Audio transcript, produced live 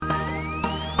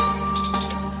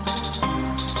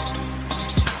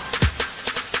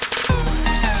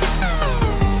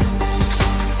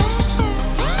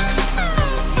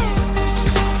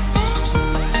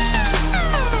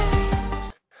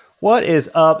What is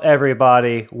up,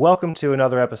 everybody? Welcome to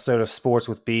another episode of Sports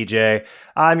with BJ.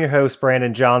 I'm your host,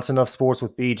 Brandon Johnson of Sports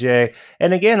with BJ.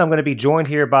 And again, I'm going to be joined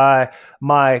here by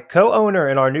my co-owner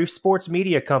in our new sports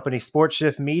media company, Sports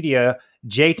Shift Media,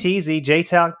 JTZ,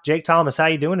 Jake Thomas. How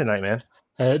you doing tonight,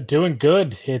 man? Doing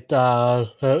good.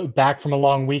 Back from a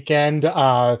long weekend.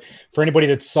 For anybody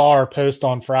that saw our post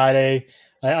on Friday,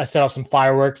 I set off some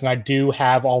fireworks, and I do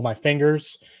have all my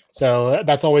fingers, so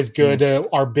that's always good.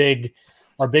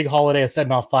 Our big holiday of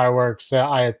setting off fireworks.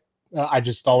 I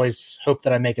just always hope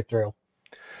that I make it through.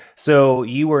 So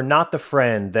you were not the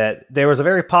friend that there was a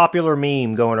very popular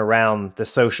meme going around the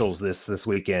socials this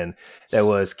weekend that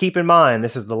was keep in mind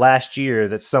this is the last year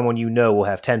that someone you know will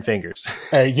have 10 fingers.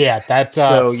 Yeah, that.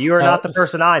 So you are Uh, not the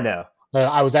person I know.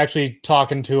 I was actually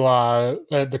talking to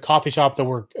the coffee shop that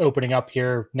we're opening up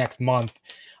here next month.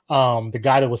 The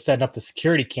guy that was setting up the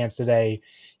security cams today,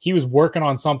 he was working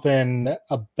on something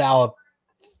about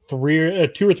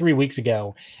 2 or 3 weeks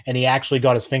ago, and he actually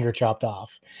got his finger chopped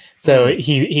off. So Hmm.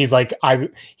 he's like I'm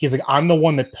the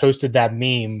one that posted that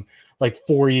meme like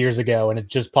 4 years ago, and it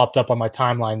just popped up on my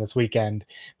timeline this weekend.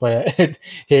 But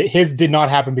his did not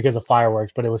happen because of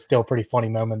fireworks, but it was still a pretty funny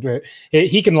moment.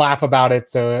 He can laugh about it,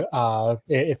 so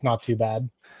it's not too bad.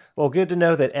 Well, good to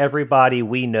know that everybody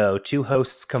we know, two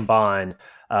hosts combined,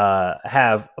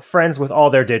 have friends with all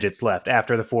their digits left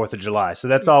after the 4th of July. So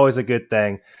that's always a good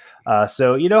thing.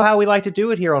 So you know how we like to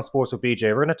do it here on Sports with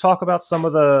BJ. We're going to talk about some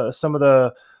of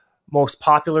the most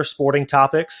popular sporting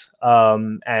topics,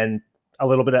 and a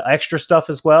little bit of extra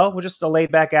stuff as well. We're just a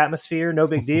laid back atmosphere, no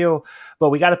big deal. But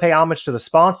we got to pay homage to the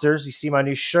sponsors. You see my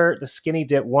new shirt, the Skinny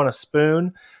Dip Won a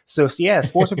Spoon. So yeah,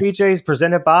 Sports with BJ is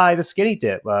presented by the Skinny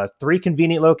Dip. Three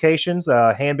convenient locations: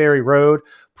 Hanbury Road,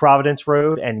 Providence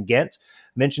Road, and Ghent.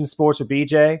 Mention Sports with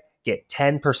BJ, get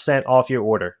 10% off your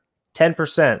order.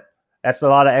 10%. That's a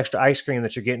lot of extra ice cream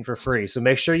that you're getting for free. So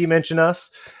make sure you mention us.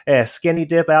 Skinny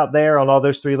Dip out there on all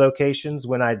those three locations.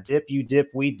 When I dip, you dip,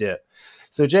 we dip.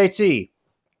 So JT,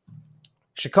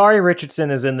 Shakari Richardson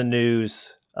is in the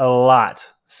news a lot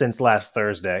since last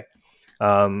Thursday.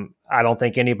 I don't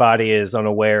think anybody is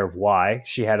unaware of why.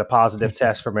 She had a positive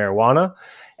test for marijuana,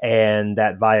 and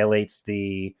that violates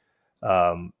the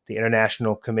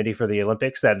International Committee for the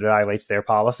Olympics. That violates their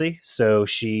policy. So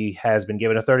she has been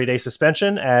given a 30-day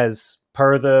suspension as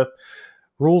per the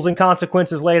rules and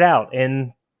consequences laid out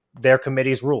in their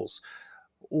committee's rules.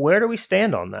 Where do we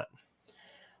stand on that?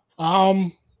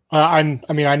 Um, I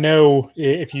mean, I know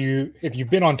if you've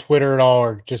been on Twitter at all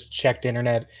or just checked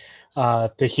internet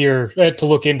to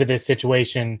look into this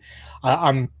situation,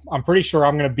 I'm pretty sure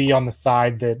I'm going to be on the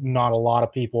side that not a lot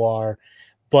of people are,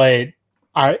 but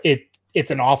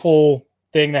it's an awful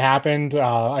thing that happened.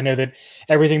 I know that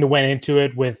everything that went into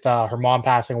it with her mom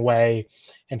passing away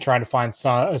and trying to find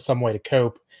some way to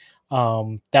cope.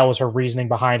 That was her reasoning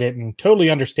behind it, and totally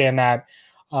understand that.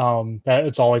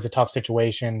 It's always a tough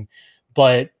situation,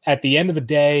 but at the end of the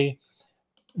day,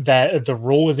 that the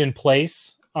rule is in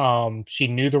place. She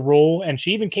knew the rule, and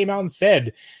she even came out and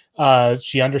said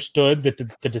she understood that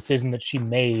the decision that she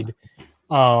made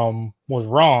was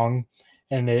wrong,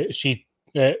 and she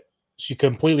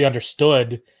completely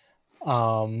understood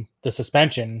the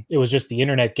suspension. It was just the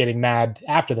internet getting mad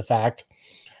after the fact.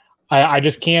 I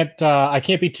just can't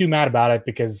be too mad about it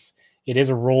because it is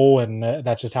a rule, and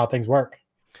that's just how things work.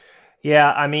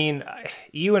 Yeah, I mean,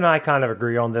 you and I kind of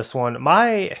agree on this one.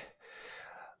 My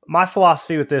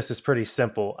philosophy with this is pretty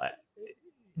simple.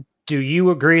 Do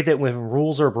you agree that when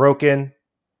rules are broken,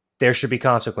 there should be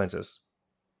consequences?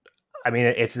 I mean,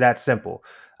 it's that simple.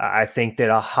 I think that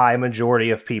a high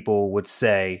majority of people would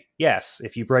say, yes,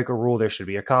 if you break a rule, there should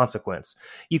be a consequence.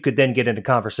 You could then get into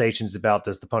conversations about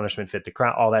does the punishment fit the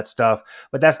crime, all that stuff.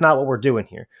 But that's not what we're doing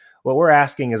here. What we're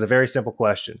asking is a very simple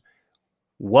question.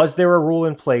 Was there a rule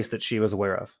in place that she was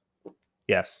aware of?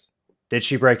 Yes. Did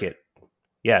she break it?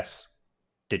 Yes.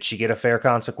 Did she get a fair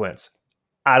consequence?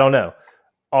 I don't know.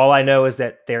 All I know is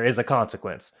that there is a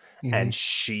consequence, Mhm. and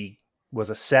she was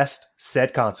assessed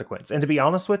said consequence. And to be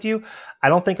honest with you, I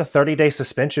don't think a 30-day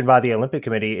suspension by the Olympic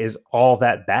Committee is all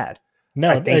that bad. I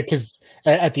No, think, because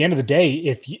at the end of the day,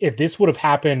 if this would have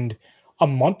happened a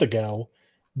month ago,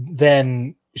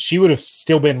 then she would have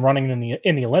still been running in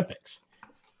the Olympics.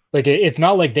 Like it's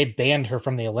not like they banned her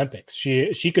from the Olympics.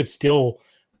 She could still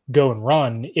go and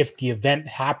run if the event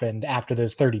happened after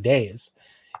those 30 days.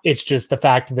 It's just the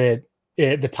fact that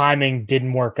the timing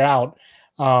didn't work out,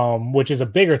 which is a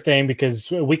bigger thing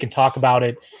because we can talk about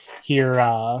it here.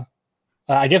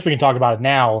 I guess we can talk about it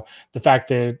now. The fact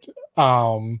that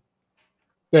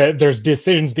there's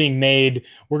decisions being made.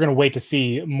 We're going to wait to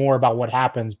see more about what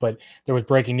happens. But there was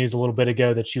breaking news a little bit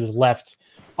ago that she was left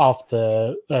off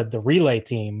the relay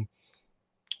team.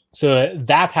 So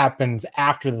that happens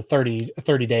after the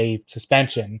 30-day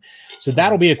suspension. So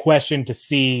that'll be a question to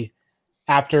see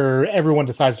after everyone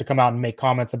decides to come out and make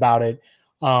comments about it,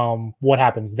 what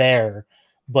happens there.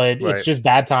 But it's just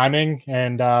bad timing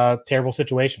and terrible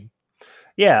situation.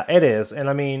 Yeah, it is. And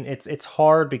I mean, it's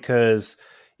hard because,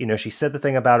 she said the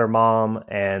thing about her mom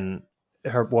and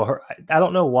her, I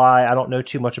don't know why. I don't know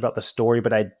too much about the story,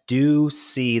 but I do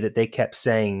see that they kept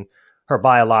saying her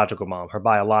biological mom.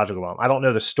 I don't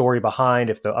know the story behind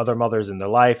if the other mother's in their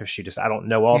life, if she just, I don't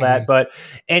know all that. But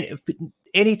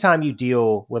anytime you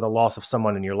deal with a loss of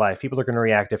someone in your life, people are going to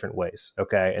react different ways.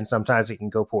 Okay. And sometimes it can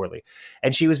go poorly.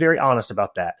 And she was very honest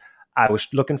about that. I was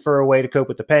looking for a way to cope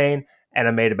with the pain and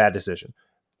I made a bad decision.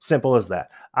 Simple as that.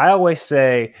 I always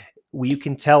say, you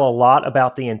can tell a lot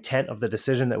about the intent of the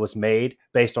decision that was made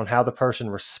based on how the person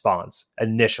responds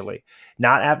initially,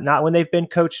 not when they've been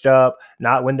coached up,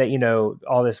 not when they,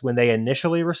 all this, when they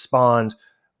initially respond,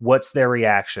 what's their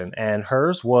reaction? And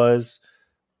hers was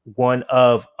one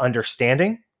of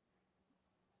understanding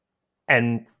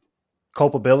and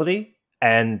culpability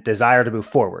and desire to move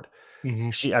forward. Mm-hmm.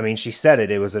 She said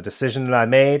it was a decision that I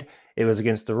made. It was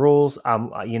against the rules. I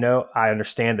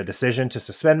understand the decision to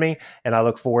suspend me, and I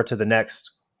look forward to the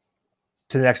next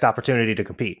opportunity to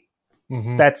compete.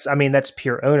 Mm-hmm. That's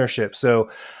pure ownership. So,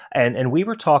 and we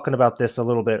were talking about this a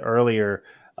little bit earlier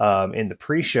in the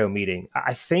pre-show meeting.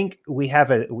 I think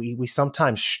we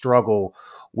sometimes struggle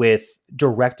with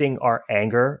directing our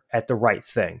anger at the right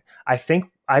thing. I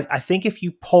think if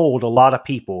you polled a lot of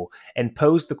people and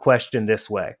posed the question this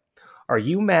way, are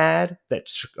you upset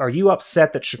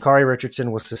that Sha'Carri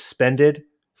Richardson was suspended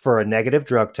for a negative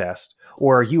drug test,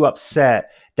 or are you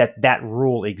upset that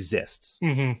rule exists?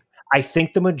 Mm-hmm. I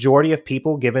think the majority of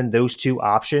people, given those two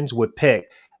options, would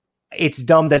pick, it's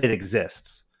dumb that it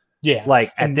exists. Yeah.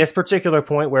 Like at this particular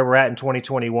point where we're at in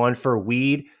 2021, for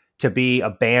weed to be a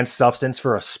banned substance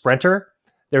for a sprinter,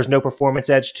 there's no performance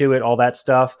edge to it, all that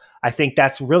stuff. I think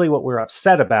that's really what we're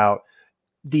upset about.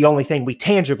 The only thing we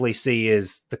tangibly see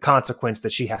is the consequence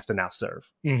that she has to now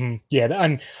serve. Mm-hmm. Yeah.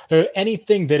 And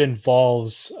anything that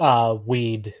involves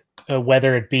weed,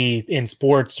 whether it be in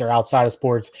sports or outside of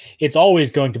sports, it's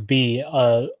always going to be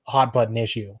a hot button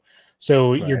issue.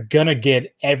 So You're going to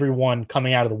get everyone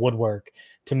coming out of the woodwork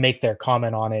to make their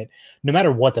comment on it, no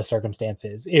matter what the circumstance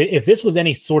is. If this was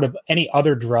any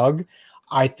other drug,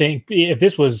 I think if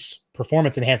this was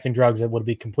performance enhancing drugs, it would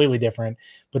be completely different.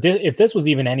 But if this was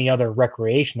even any other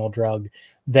recreational drug,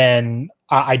 then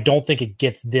I don't think it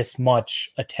gets this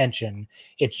much attention.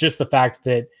 It's just the fact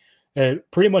that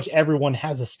pretty much everyone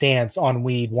has a stance on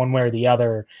weed one way or the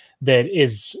other that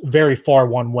is very far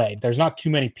one way. There's not too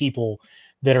many people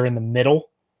that are in the middle.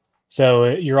 So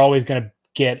you're always going to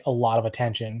get a lot of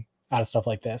attention out of stuff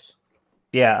like this.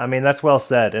 Yeah, that's well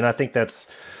said. And I think it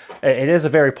is a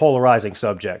very polarizing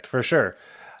subject for sure.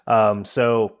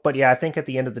 But yeah, I think at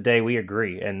the end of the day, we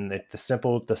agree. And the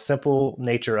simple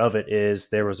nature of it is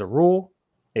there was a rule,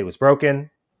 it was broken,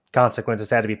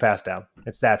 consequences had to be passed down.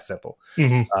 It's that simple.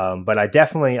 Mm-hmm. But I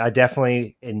definitely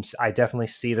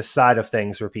see the side of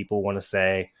things where people want to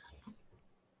say,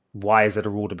 why is it a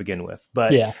rule to begin with?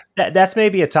 But yeah, that's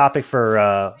maybe a topic for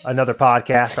another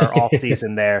podcast, our off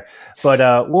season there.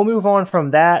 But we'll move on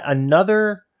from that.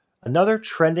 Another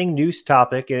trending news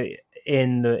topic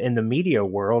in the media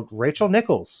world, Rachel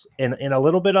Nichols in a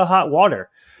little bit of hot water.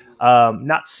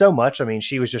 Not so much.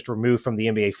 She was just removed from the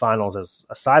NBA Finals as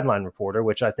a sideline reporter,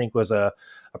 which I think was a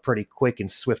pretty quick and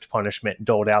swift punishment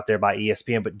doled out there by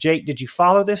ESPN. But Jake, did you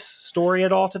follow this story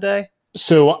at all today?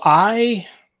 So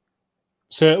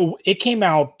it came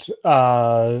out.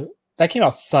 That came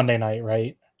out Sunday night,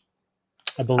 right?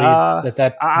 I believe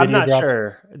that. I'm not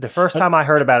sure. The first time I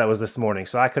heard about it was this morning,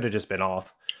 so I could have just been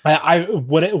off.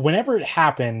 Whenever it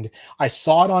happened, I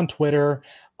saw it on Twitter,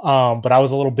 but I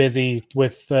was a little busy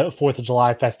with the 4th of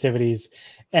July festivities,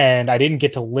 and I didn't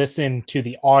get to listen to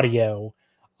the audio.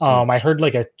 I heard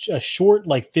like a short,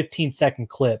 15-second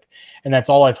clip, and that's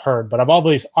all I've heard. But I've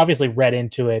obviously read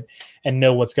into it and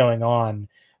know what's going on.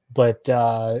 But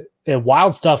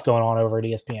wild stuff going on over at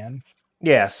ESPN.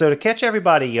 Yeah, so to catch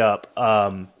everybody up,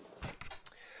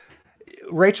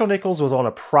 Rachel Nichols was on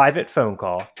a private phone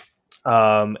call,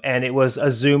 and it was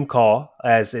a Zoom call,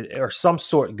 or some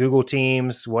sort, Google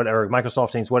Teams, whatever,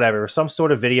 Microsoft Teams, whatever, some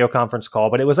sort of video conference call,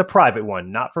 but it was a private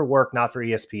one, not for work, not for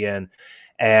ESPN.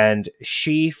 And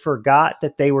she forgot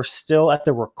that they were still at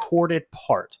the recorded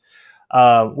part,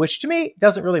 which to me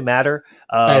doesn't really matter.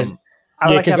 I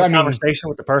like to have a conversation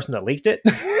with the person that leaked it.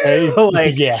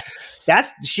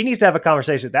 she needs to have a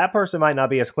conversation. That person might not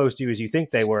be as close to you as you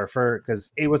think they were,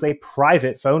 because it was a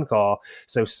private phone call.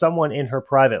 So someone in her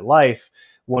private life,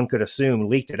 one could assume,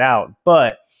 leaked it out.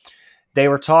 But they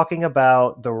were talking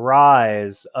about the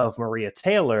rise of Maria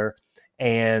Taylor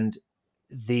and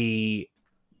the,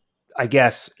 I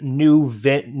guess, new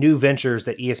ventures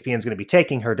that ESPN is going to be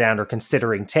taking her down or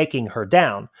considering taking her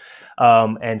down.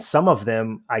 And some of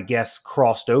them, I guess,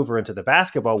 crossed over into the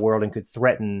basketball world and could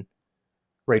threaten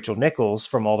Rachel Nichols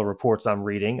from all the reports I'm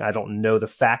reading. I don't know the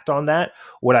fact on that.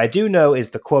 What I do know is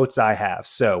the quotes I have.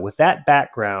 So with that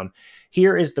background,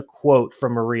 here is the quote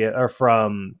from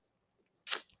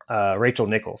Rachel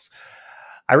Nichols.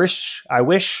 I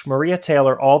wish Maria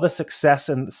Taylor all the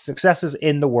successes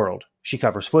in the world. She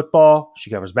covers football. She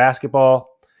covers basketball.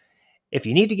 If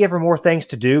you need to give her more things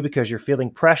to do because you're feeling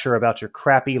pressure about your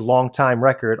crappy long-time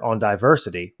record on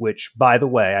diversity, which, by the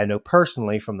way, I know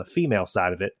personally from the female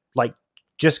side of it, like,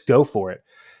 just go for it.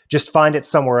 Just find it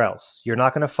somewhere else. You're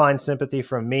not going to find sympathy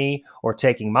from me or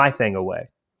taking my thing away.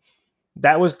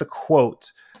 That was the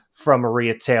quote from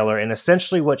Maria Taylor. And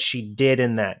essentially what she did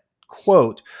in that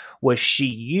quote was she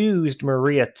used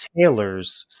Maria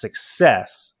Taylor's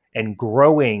success and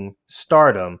growing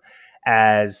stardom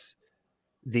as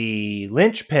the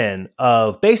linchpin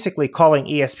of basically calling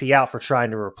ESPN out for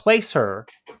trying to replace her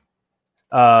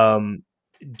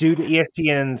due to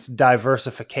ESPN's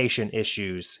diversification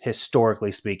issues,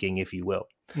 historically speaking, if you will.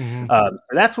 Mm-hmm.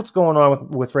 That's what's going on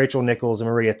with Rachel Nichols and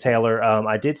Maria Taylor.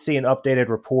 I did see an updated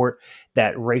report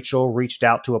that Rachel reached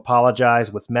out to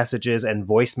apologize with messages and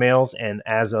voicemails, and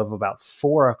as of about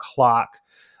 4:00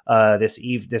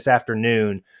 this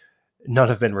afternoon, none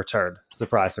have been returned.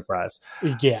 Surprise, surprise.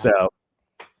 Yeah. So,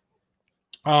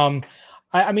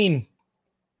 I mean,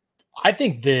 I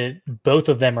think that both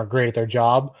of them are great at their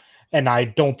job. And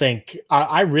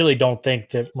I really don't think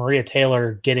that Maria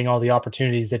Taylor getting all the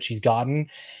opportunities that she's gotten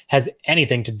has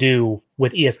anything to do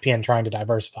with ESPN trying to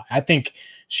diversify. I think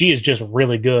she is just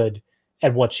really good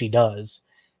at what she does.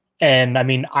 And I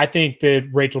mean, I think that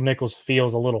Rachel Nichols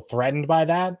feels a little threatened by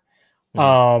that.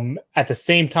 Mm-hmm. At the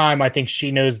same time, I think she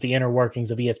knows the inner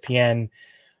workings of ESPN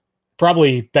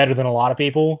probably better than a lot of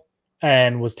people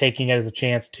and was taking it as a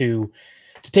chance to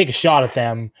take a shot at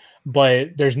them.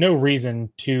 But there's no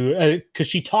reason to, because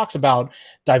she talks about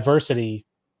diversity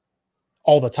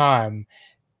all the time,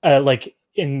 like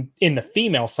in the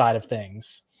female side of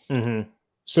things. Mm-hmm.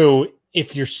 So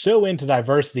if you're so into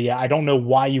diversity, I don't know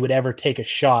why you would ever take a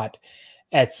shot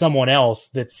at someone else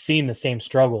that's seen the same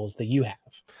struggles that you have.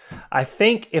 I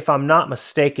think, if I'm not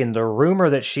mistaken, the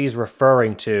rumor that she's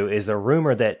referring to is the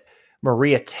rumor that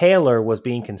Maria Taylor was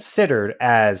being considered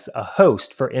as a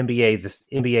host for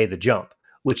NBA The Jump,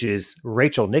 which is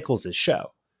Rachel Nichols'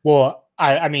 show. Well,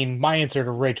 I mean, my answer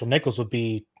to Rachel Nichols would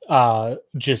be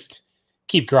just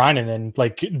keep grinding and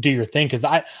like do your thing, because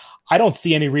I don't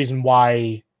see any reason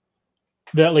why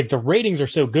the ratings are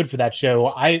so good for that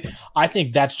show. I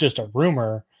think that's just a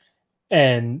rumor,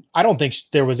 and I don't think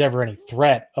there was ever any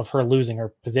threat of her losing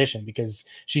her position because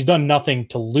she's done nothing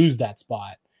to lose that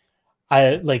spot.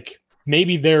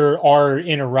 Maybe there are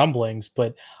inner rumblings,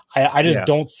 but I just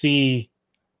don't see.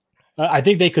 I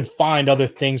think they could find other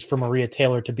things for Maria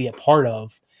Taylor to be a part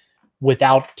of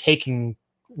without taking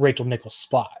Rachel Nichols'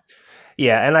 spot.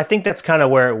 Yeah, and I think that's kind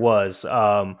of where it was.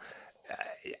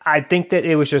 I think that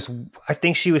it was just, I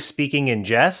think she was speaking in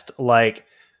jest. Like,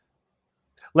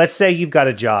 let's say you've got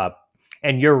a job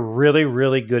and you're really,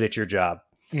 really good at your job.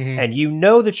 Mm-hmm. And you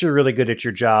know that you're really good at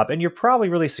your job and you're probably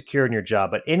really secure in your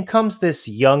job. But in comes this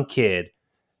young kid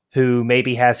who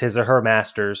maybe has his or her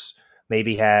master's,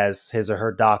 maybe has his or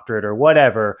her doctorate or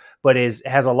whatever, but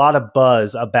has a lot of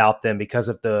buzz about them because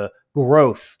of the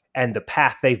growth and the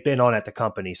path they've been on at the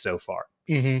company so far.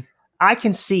 Mm-hmm. I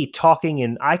can see talking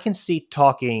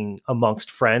amongst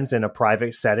friends in a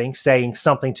private setting, saying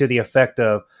something to the effect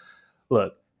of,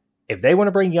 look, if they want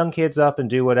to bring young kids up and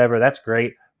do whatever, that's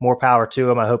great. More power to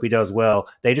him. I hope he does well.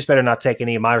 They just better not take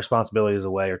any of my responsibilities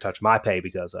away or touch my pay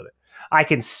because of it. I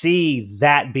can see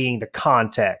that being the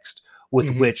context with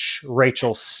mm-hmm. which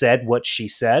Rachel said what she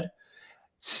said.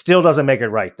 Still doesn't make it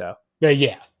right, though.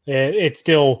 Yeah, it's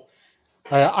still.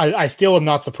 I still am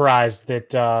not surprised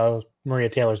that Maria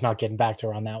Taylor's not getting back to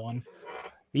her on that one.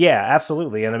 Yeah,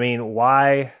 absolutely. And I mean,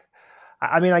 why?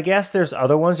 I mean, I guess there's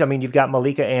other ones. I mean, you've got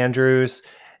Malika Andrews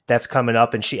that's coming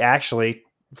up, and she actually,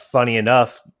 funny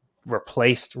enough,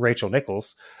 replaced Rachel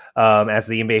Nichols as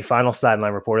the NBA Finals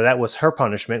sideline reporter. That was her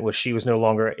punishment, was she was no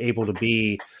longer able to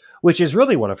be, which is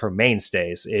really one of her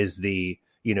mainstays, is the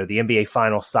NBA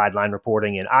Finals sideline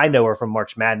reporting. And I know her from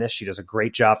March Madness. She does a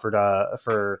great job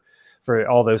for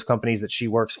all those companies that she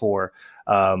works for.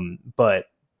 But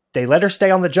they let her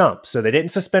stay on the jump. So they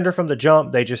didn't suspend her from the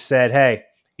jump. They just said, hey,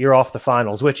 you're off the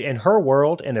finals, which in her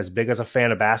world, and as big as a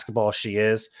fan of basketball as she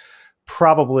is,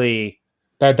 probably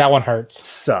that one hurts.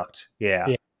 Sucked.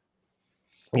 Yeah.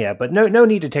 But no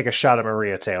need to take a shot at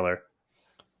Maria Taylor.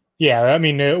 Yeah, I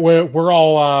mean we're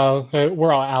all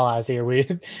allies here.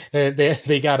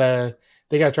 They gotta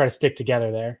try to stick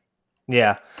together there.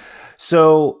 Yeah.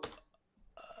 So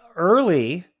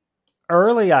early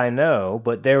I know,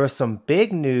 but there was some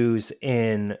big news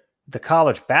in the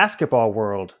college basketball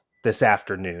world this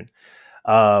afternoon.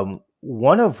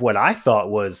 One of what I thought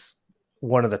was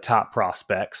one of the top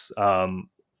prospects,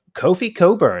 Kofi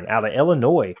Cockburn out of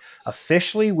Illinois,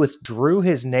 officially withdrew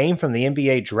his name from the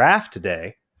NBA draft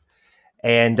today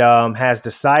and has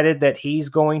decided that he's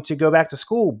going to go back to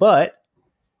school, but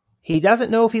he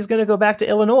doesn't know if he's going to go back to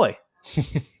Illinois.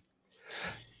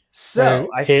 So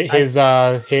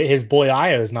his boy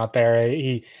Io's not there.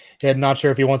 He's not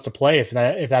sure if he wants to play if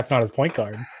that's not his point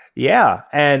guard. Yeah,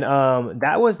 and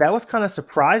that was kind of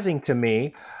surprising to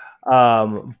me.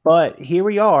 But here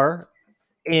we are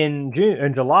in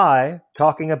July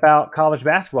talking about college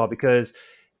basketball because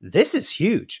this is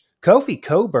huge. Kofi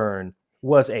Cockburn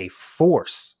was a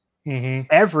force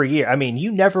every year. I mean,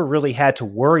 you never really had to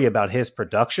worry about his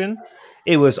production.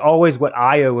 It was always what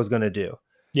Io was going to do.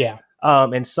 Yeah.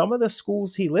 And some of the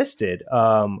schools he listed,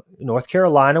 North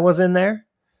Carolina was in there,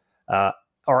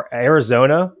 or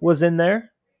Arizona was in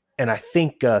there, and I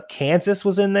think Kansas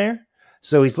was in there.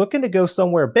 So he's looking to go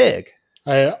somewhere big.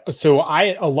 A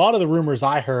lot of the rumors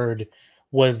I heard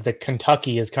was that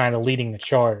Kentucky is kind of leading the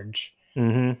charge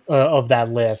of that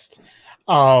list.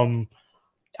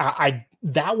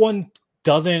 That one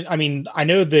doesn't. I mean, I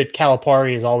know that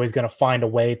Calipari is always going to find a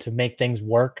way to make things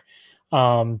work,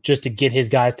 just to get his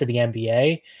guys to the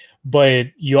NBA. But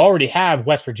you already have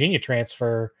West Virginia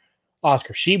transfer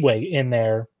Oscar Tshiebwe in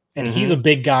there, and he's a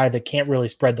big guy that can't really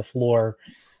spread the floor.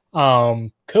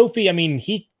 Kofi, I mean,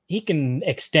 he can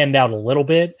extend out a little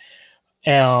bit.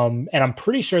 And I'm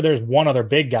pretty sure there's one other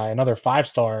big guy, another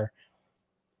 5-star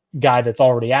guy that's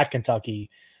already at Kentucky.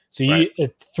 So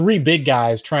three big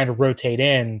guys trying to rotate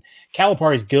in.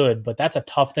 Calipari's good, but that's a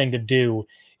tough thing to do,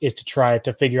 is to try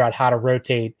to figure out how to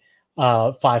rotate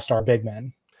 5-star big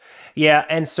men. Yeah,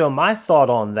 and so my thought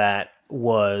on that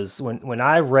was when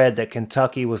I read that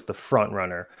Kentucky was the front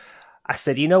runner, I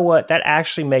said, you know what? That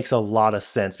actually makes a lot of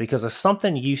sense because of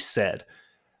something you said.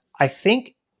 I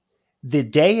think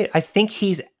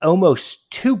he's almost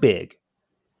too big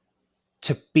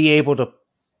to be able to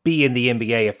be in the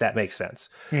NBA, if that makes sense.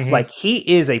 Like, he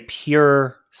is a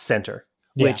pure center,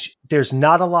 which there's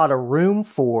not a lot of room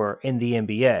for in the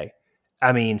NBA.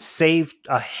 I mean, save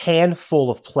a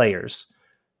handful of players,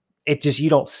 it just, you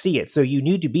don't see it. So you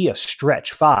need to be a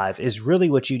stretch 5 is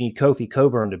really what you need Kofi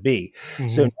Cockburn to be.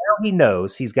 So now he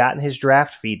knows, he's gotten his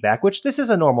draft feedback, which this is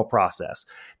a normal process.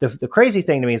 The crazy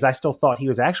thing to me is I still thought he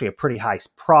was actually a pretty high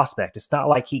prospect. It's not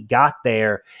like he got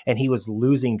there and he was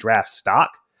losing draft stock.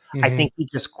 I think he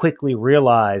just quickly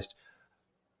realized,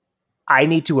 I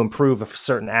need to improve a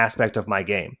certain aspect of my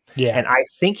game. Yeah. And I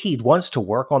think he wants to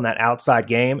work on that outside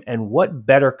game. And what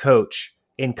better coach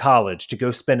in college to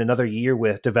go spend another year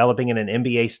with developing in an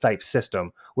NBA type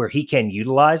system where he can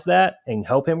utilize that and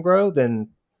help him grow than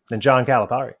John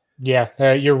Calipari.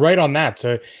 Yeah, you're right on that.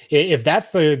 So if that's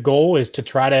the goal, is to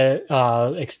try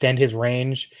to extend his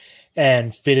range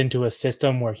and fit into a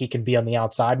system where he can be on the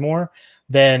outside more,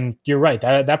 then you're right.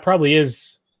 That probably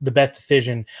is the best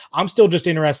decision. I'm still just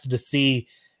interested to see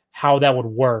how that would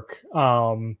work.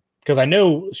 Because I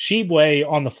know Tshiebwe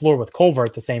on the floor with Culver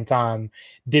at the same time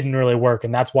didn't really work,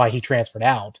 and that's why he transferred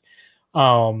out.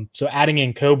 So adding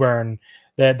in Cockburn,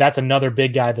 that's another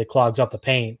big guy that clogs up the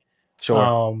paint.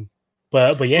 Sure.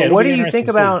 But yeah, what do you think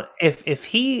about if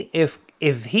he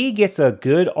gets a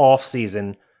good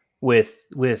offseason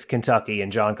with Kentucky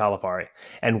and John Calipari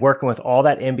and working with all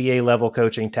that NBA level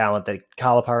coaching talent that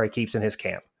Calipari keeps in his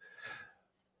camp?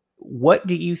 What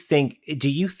do you think? Do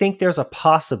you think there's a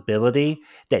possibility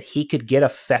that he could get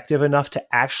effective enough to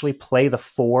actually play the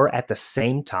 4 at the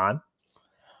same time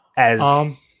as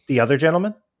the other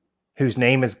gentleman whose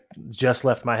name has just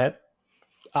left my head?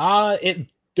 Are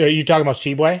you talking about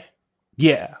Tshiebwe?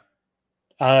 Yeah.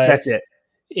 That's it.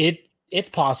 It's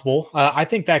possible. I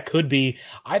think that could be.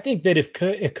 I think that if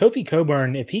Kofi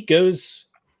Cockburn, if he goes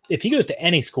to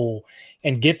any school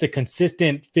and gets a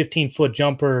consistent 15-foot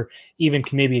jumper, even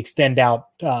can maybe extend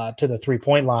out to the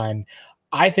 3-point line,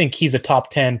 I think he's a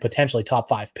top 10, potentially top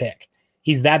 5 pick.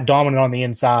 He's that dominant on the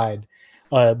inside,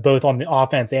 both on the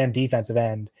offense and defensive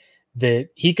end, that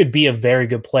he could be a very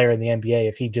good player in the NBA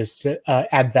if he just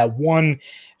adds that one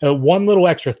little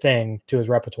extra thing to his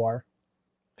repertoire.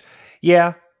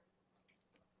 Yeah.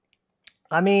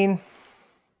 I mean,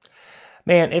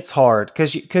 man, it's hard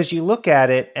because you look at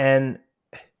it and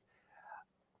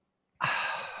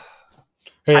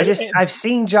I've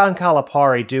seen John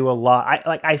Calipari do a lot.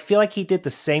 I feel like he did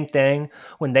the same thing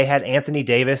when they had Anthony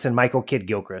Davis and Michael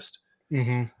Kidd-Gilchrist.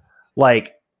 Mm-hmm.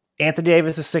 Like Anthony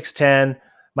Davis is 6'10",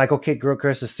 Michael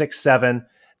Kidd-Gilchrist is 6'7".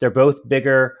 They're both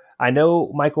bigger. I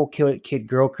know Michael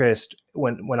Kidd-Gilchrist,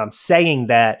 when I'm saying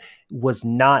that, was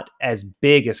not as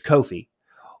big as Kofi.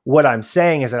 What I'm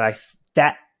saying is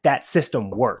that that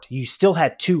system worked. You still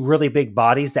had two really big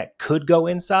bodies that could go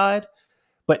inside,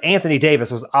 but Anthony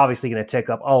Davis was obviously going to take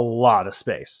up a lot of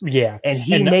space. Yeah. And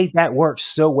he made that work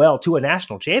so well to a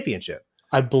national championship.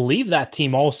 I believe that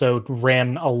team also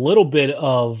ran a little bit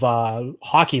of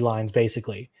hockey lines,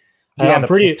 basically. Yeah, I'm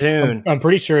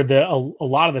pretty sure that a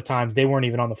lot of the times they weren't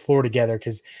even on the floor together,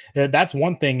 because that's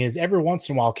one thing is every once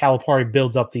in a while Calipari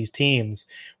builds up these teams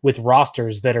with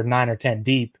rosters that are 9 or 10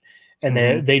 deep, and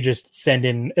they just send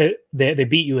in they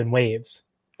beat you in waves.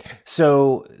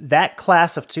 So that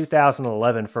class of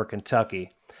 2011 for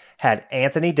Kentucky had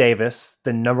Anthony Davis,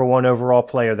 the number 1 overall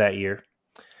player that year.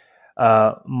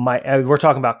 We're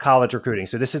talking about college recruiting,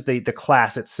 so this is the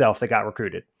class itself that got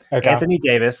recruited. Okay. Anthony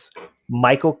Davis,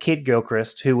 Michael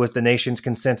Kidd-Gilchrist, who was the nation's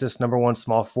consensus number 1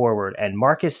 small forward, and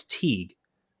Marcus Teague,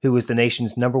 who was the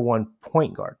nation's number 1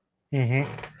 point guard.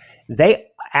 Mm-hmm. They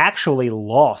actually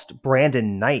lost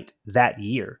Brandon Knight that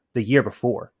year, the year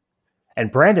before.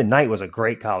 And Brandon Knight was a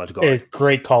great college guard. A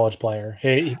great college player.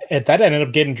 That ended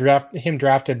up getting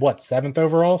drafted, what, 7th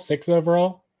overall, 6th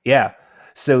overall? Yeah.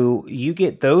 So you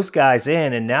get those guys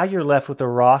in, and now you're left with a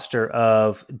roster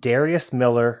of Darius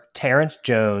Miller, Terrence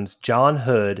Jones, John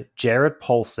Hood, Jared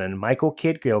Polson, Michael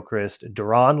Kidd-Gilchrist,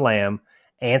 Deron Lamb,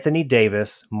 Anthony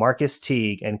Davis, Marcus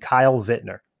Teague, and Kyle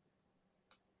Vittner.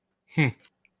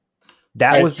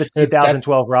 That was the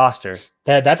 2012 roster.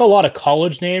 That's a lot of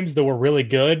college names that were really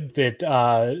good, that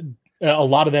a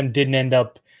lot of them didn't end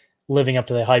up living up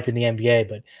to the hype in the NBA,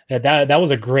 but that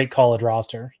was a great college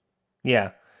roster.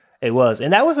 Yeah. It was.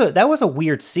 And that was a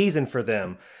weird season for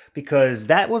them, because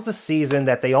that was the season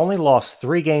that they only lost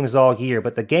 3 games all year,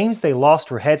 but the games they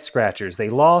lost were head scratchers. They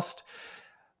lost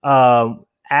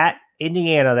at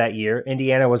Indiana that year.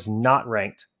 Indiana was not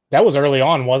ranked. That was early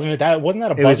on, wasn't it? Wasn't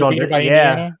that a buzzer beater by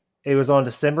Indiana? It was on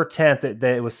December 10th.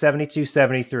 It was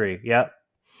 72-73. Yep.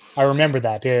 I remember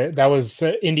that. That was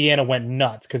Indiana went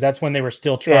nuts, because that's when they were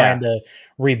still trying to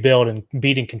rebuild, and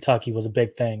beating Kentucky was a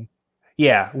big thing.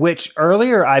 Yeah, which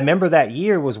earlier I remember that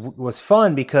year was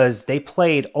fun, because they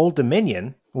played Old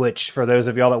Dominion, which for those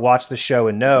of y'all that watch the show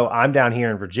and know, I'm down here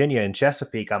in Virginia in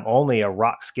Chesapeake. I'm only a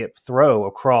rock skip throw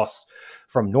across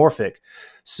from Norfolk.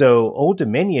 So Old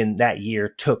Dominion that year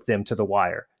took them to the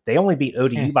wire. They only beat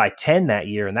ODU by 10 that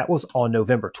year, and that was on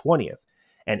November 20th.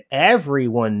 And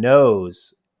everyone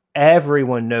knows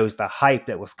the hype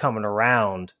that was coming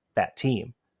around that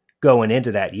team going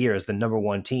into that year as the number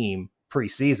 1 team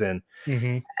preseason.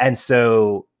 Mm-hmm. And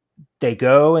so they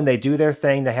go and they do their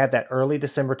thing. They have that early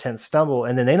December 10th stumble,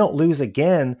 and then they don't lose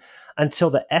again until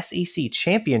the SEC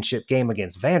championship game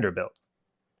against Vanderbilt.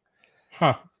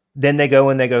 Then they go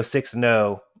and they go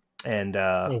 6-0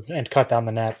 and cut down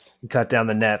the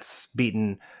nets.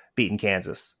 Beating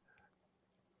Kansas.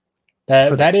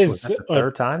 That is the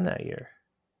third time that year.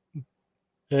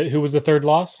 Who was the third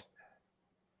loss?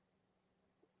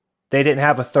 They didn't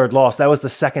have a third loss. That was the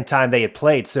second time they had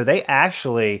played. So they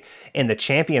actually, in the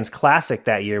Champions Classic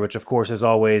that year, which of course is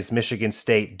always Michigan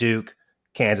State, Duke,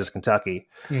 Kansas, Kentucky.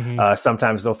 Mm-hmm.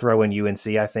 Sometimes they'll throw in UNC.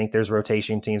 I think there's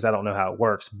rotation teams. I don't know how it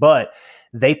works, but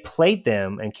they played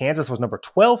them, and Kansas was number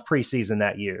 12 preseason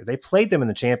that year. They played them in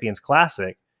the Champions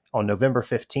Classic on November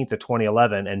 15th of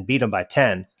 2011 and beat them by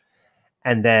 10,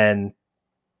 and then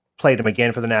played them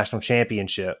again for the national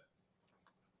championship,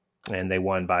 and they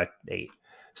won by 8.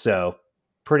 So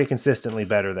pretty consistently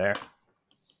better there.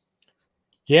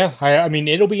 Yeah, I mean,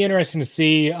 it'll be interesting to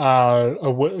see.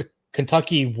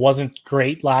 Kentucky wasn't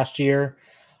great last year,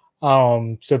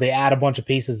 so they add a bunch of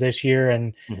pieces this year,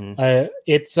 and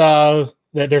it's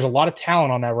there's a lot of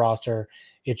talent on that roster.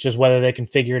 It's just whether they can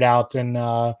figure it out and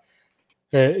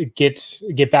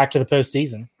get back to the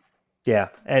postseason. Yeah,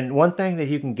 and one thing that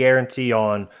you can guarantee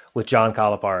on with John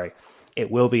Calipari,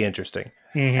 it will be interesting,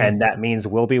 and that means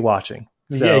we'll be watching.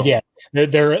 So, yeah,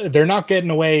 they're not getting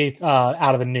away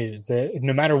out of the news.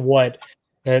 No matter what,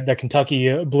 the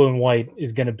Kentucky blue and white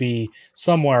is going to be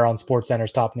somewhere on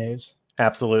SportsCenter's top news.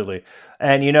 Absolutely.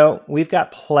 And, we've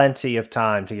got plenty of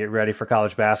time to get ready for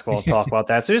college basketball and talk about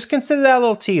that. So just consider that a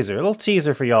little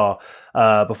teaser for y'all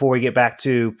before we get back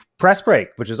to Press Break,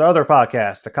 which is our other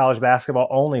podcast, the college basketball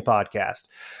only podcast.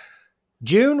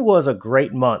 June was a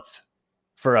great month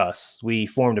for us. We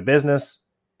formed a business.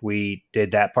 We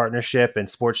did that partnership, and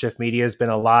Sports Shift Media has been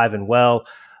alive and well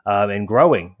and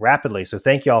growing rapidly. So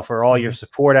thank y'all for all your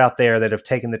support out there that have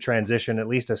taken the transition, at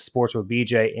least as Sports with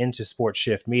BJ, into Sports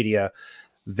Shift Media.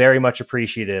 Very much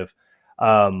appreciative.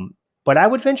 But I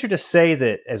would venture to say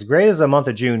that as great as the month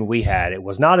of June we had, it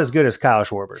was not as good as Kyle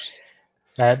Schwarber's.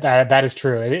 That is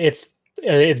true.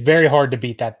 It's very hard to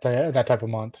beat that type of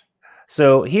month.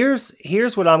 So here's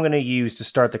what I'm going to use to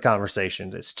start the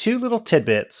conversation. It's two little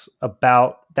tidbits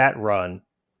about that run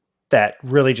that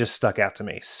really just stuck out to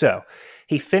me. So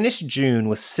he finished June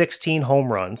with 16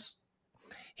 home runs.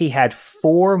 He had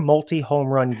 4 multi-home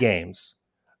run games,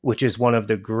 which is one of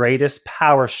the greatest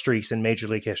power streaks in Major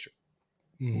League history.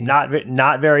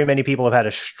 Not very many people have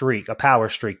had a power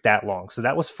streak that long. So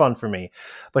that was fun for me.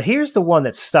 But here's the one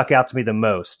that stuck out to me the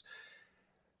most.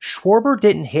 Schwarber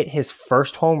didn't hit his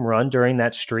first home run during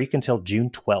that streak until June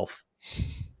 12th.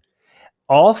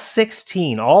 All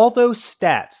 16, all those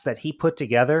stats that he put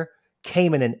together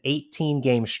came in an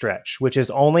 18-game stretch, which has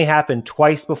only happened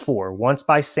twice before, once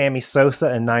by Sammy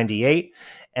Sosa in 98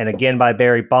 and again by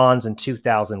Barry Bonds in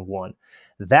 2001.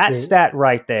 That stat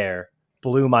right there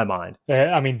blew my mind.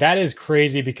 I mean, that is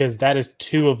crazy because that is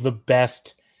 2 of the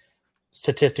best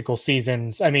statistical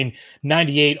seasons. I mean,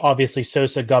 98, obviously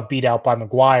Sosa got beat out by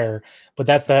McGwire, but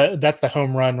that's the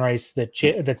home run race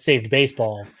that saved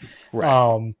baseball.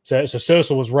 Right. So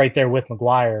Sosa was right there with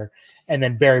McGwire, and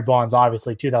then Barry Bonds,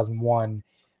 obviously 2001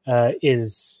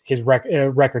 is his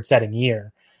record-setting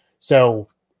year. So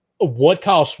what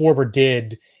Kyle Schwarber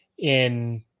did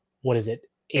in, what is it,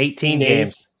 18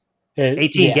 games?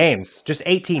 18 games. Just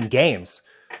 18 games.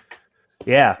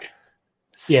 Yeah.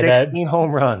 16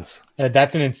 home runs.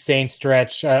 That's an insane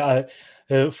stretch.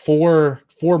 4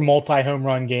 multi-home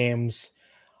run games.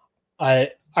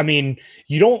 I mean,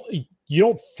 you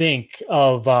don't think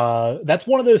of that's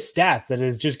one of those stats that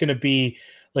is just going to be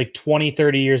like 20,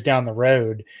 30 years down the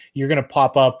road. You're going to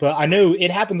pop up. I know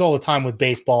it happens all the time with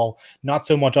baseball, not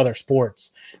so much other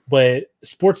sports, but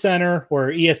SportsCenter or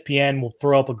ESPN will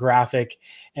throw up a graphic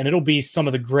and it'll be some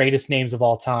of the greatest names of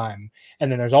all time. And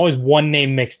then there's always one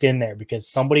name mixed in there because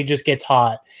somebody just gets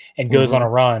hot and goes on a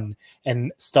run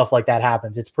and stuff like that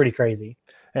happens. It's pretty crazy.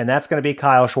 And that's going to be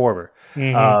Kyle Schwarber.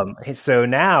 So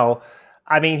now,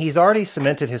 I mean, he's already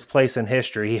cemented his place in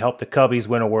history. He helped the Cubbies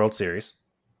win a World Series.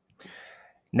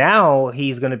 Now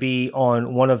he's going to be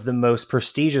on one of the most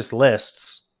prestigious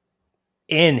lists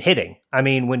in hitting. I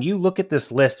mean, when you look at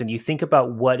this list and you think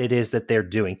about what it is that they're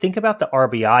doing, think about the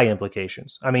RBI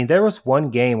implications. I mean, there was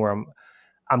one game where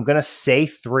I'm going to say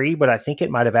 3, but I think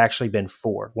it might have actually been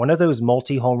 4. One of those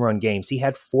multi-home run games, he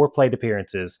had 4 plate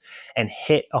appearances and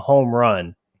hit a home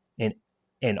run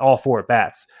in all 4 at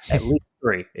bats, at least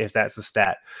 3, if that's the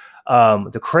stat.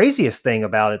 The craziest thing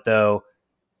about it, though,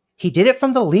 he did it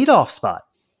from the leadoff spot.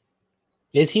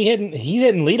 Is he hitting? He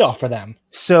didn't lead off for them.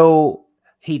 So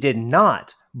he did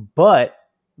not. But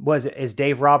is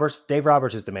Dave Roberts? Dave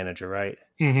Roberts is the manager, right?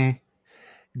 Mm-hmm.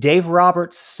 Dave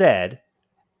Roberts said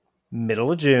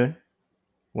middle of June,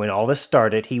 when all this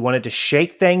started, he wanted to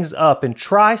shake things up and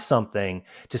try something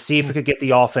to see if he could get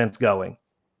the offense going.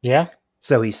 Yeah.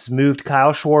 So he moved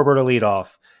Kyle Schwarber to lead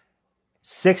off.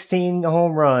 16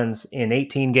 home runs in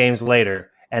 18 games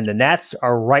later, and the Nats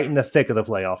are right in the thick of the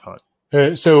playoff hunt.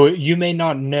 So you may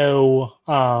not know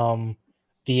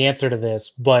the answer to this,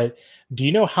 but do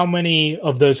you know how many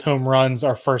of those home runs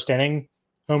are first inning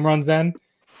home runs then?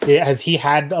 Has he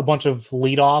had a bunch of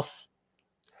leadoff?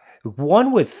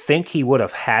 One would think he would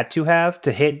have had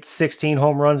to hit 16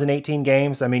 home runs in 18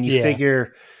 games. I mean, you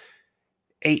figure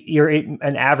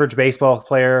an average baseball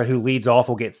player who leads off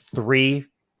will get 3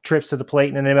 trips to the plate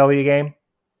in an MLB game.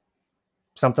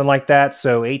 Something like that.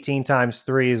 So 18 times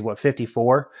 3 is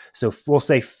 54. So we'll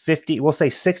say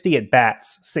 60 at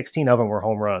bats. 16 of them were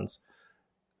home runs.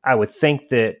 I would think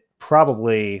that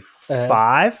probably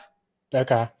 5.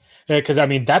 Okay. Because, I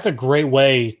mean, that's a great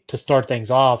way to start things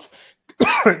off.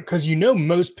 Because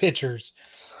most pitchers.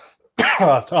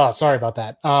 Sorry about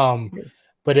that.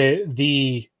 But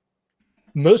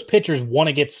most pitchers want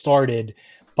to get started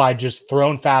by just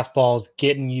throwing fastballs,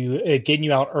 getting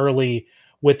you out early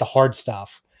with the hard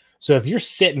stuff. So if you're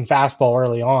sitting fastball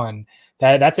early on,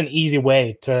 that's an easy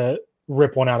way to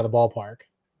rip one out of the ballpark.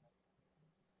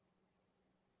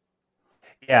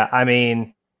 Yeah, I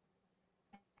mean,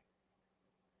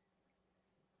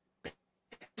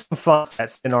 some fun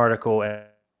stats in article and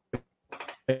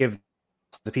give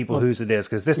the people whose it is,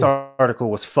 because this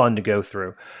article was fun to go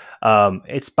through.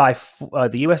 It's by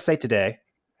the USA Today,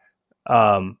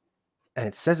 and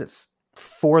it says it's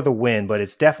for the win, but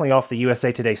it's definitely off the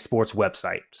USA Today sports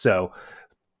website. So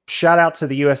shout out to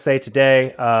the USA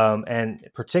Today, and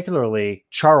particularly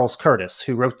Charles Curtis,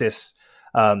 who wrote this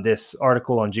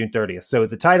article on June 30th. So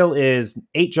the title is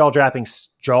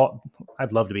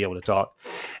I'd love to be able to talk.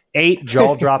 8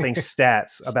 jaw-dropping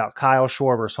stats about Kyle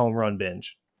Schwarber's home run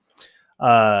binge.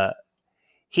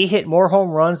 He hit more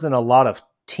home runs than a lot of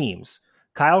teams.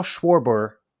 Kyle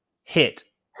Schwarber hit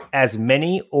as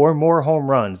many or more home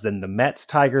runs than the Mets,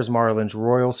 Tigers, Marlins,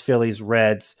 Royals, Phillies,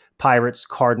 Reds, Pirates,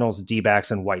 Cardinals,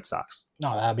 D-backs, and White Sox. No,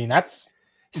 I mean that's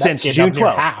since June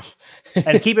 12th.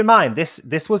 And keep in mind,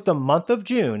 this was the month of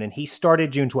June, and he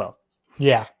started June 12th.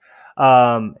 Yeah.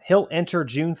 He'll enter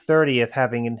June 30th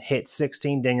having hit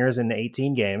 16 dingers in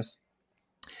 18 games.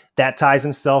 That ties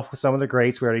himself with some of the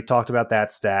greats. We already talked about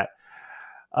that stat.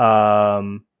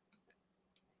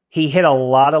 He hit a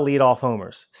lot of leadoff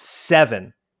homers.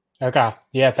 7. Okay.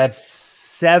 Yeah, that's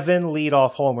 7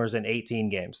 leadoff homers in 18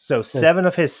 games. So 7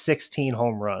 of his 16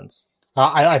 home runs.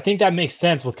 I think that makes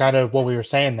sense with kind of what we were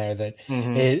saying there, that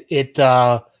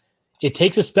it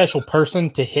takes a special person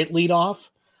to hit leadoff.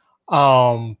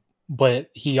 But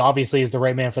he obviously is the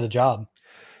right man for the job.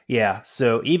 Yeah.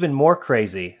 So even more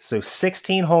crazy. So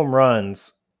 16 home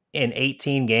runs in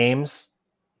 18 games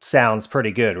sounds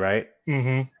pretty good, right?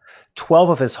 Mm-hmm. 12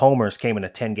 of his homers came in a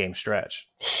 10-game stretch.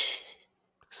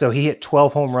 So he hit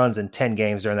 12 home runs in 10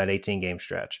 games during that 18-game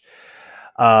stretch.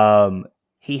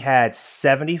 He had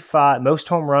 75, most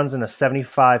home runs in a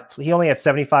 75. He only had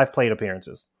 75 plate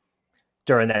appearances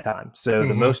during that time. So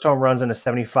the most home runs in a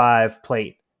 75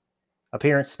 plate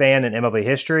appearance span in MLB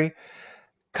history.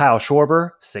 Kyle Schwarber,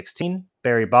 16.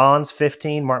 Barry Bonds,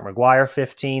 15. Mark McGwire,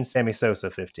 15. Sammy Sosa,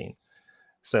 15.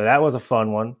 So that was a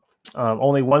fun one.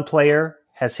 Only one player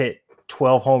has hit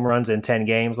 12 home runs in 10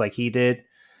 games like he did.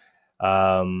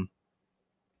 Doesn't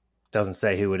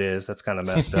say who it is. That's kind of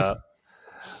messed up.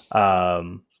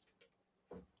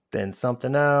 Then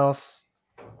something else.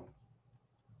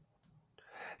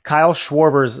 Kyle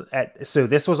Schwarber's so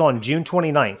this was on June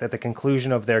 29th at the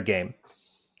conclusion of their game.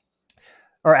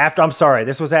 Or after, I'm sorry,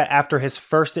 this was after his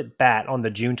first at bat on the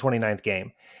June 29th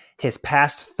game. His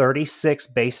past 36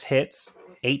 base hits,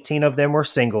 18 of them were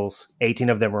singles, 18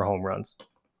 of them were home runs.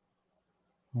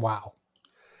 Wow.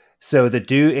 So the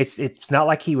dude, it's not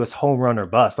like he was home run or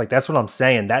bust. Like, that's what I'm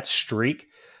saying. That streak,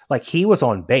 like, he was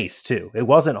on base too. It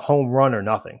wasn't home run or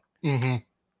nothing. Mm-hmm.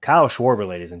 Kyle Schwarber,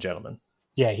 ladies and gentlemen.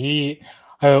 Yeah,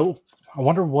 I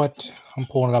wonder what, I'm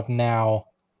pulling it up now.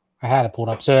 I had it pulled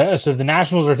up. So the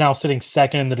Nationals are now sitting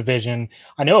second in the division.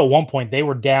 I know at one point they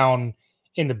were down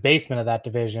in the basement of that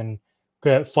division,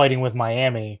 fighting with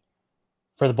Miami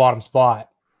for the bottom spot.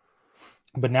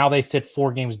 But now they sit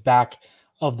 4 games back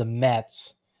of the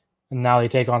Mets, and now they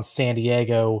take on San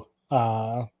Diego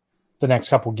the next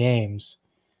couple games.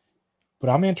 But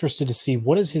I'm interested to see,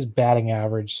 what is his batting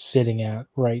average sitting at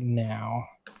right now?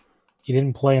 He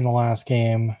didn't play in the last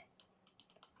game.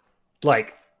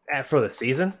 Like, for the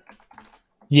season?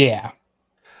 Yeah.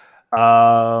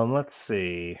 Let's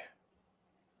see.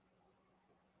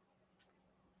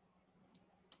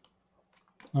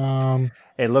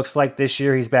 It looks like this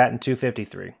year he's batting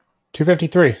 253.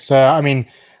 253. So, I mean,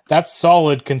 that's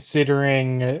solid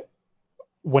considering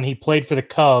when he played for the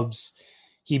Cubs,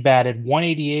 he batted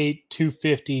 188,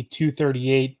 250,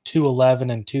 238, 211,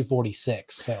 and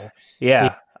 246. So,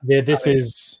 yeah, this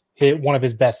is one of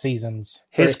his best seasons.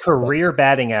 His career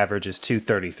batting average is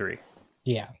 233.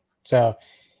 Yeah. So,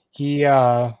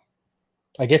 I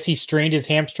guess he strained his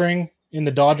hamstring in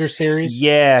the Dodgers series.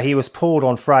 Yeah, he was pulled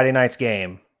on Friday night's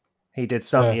game. He did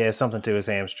something to his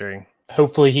hamstring.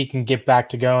 Hopefully he can get back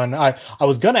to going. I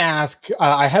was going to ask,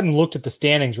 I hadn't looked at the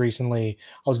standings recently.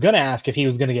 I was going to ask if he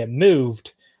was going to get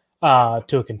moved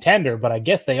to a contender, but I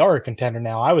guess they are a contender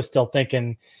now. I was still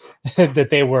thinking that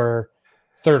they were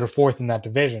 3rd or 4th in that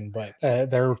division, but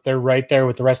they're right there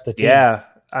with the rest of the team. Yeah,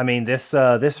 I mean, this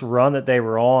run that they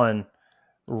were on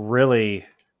really,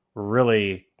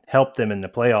 really helped them in the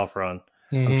playoff run.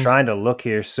 Mm-hmm. I'm trying to look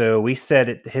here. So we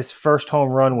said his first home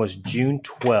run was June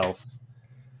 12th.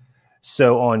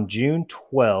 So on June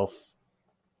 12th,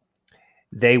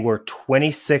 they were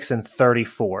 26 and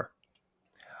 34.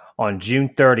 On June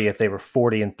 30th, they were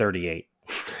 40 and 38.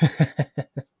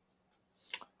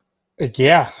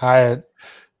 Yeah.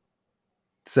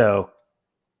 So,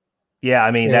 yeah,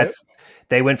 I mean,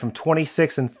 they went from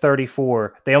 26 and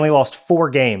 34. They only lost 4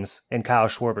 games in Kyle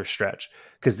Schwarber's stretch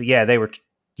because, they were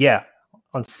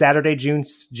on Saturday, June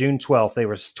 12th, they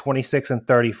were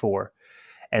 26-34,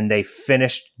 and they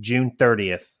finished June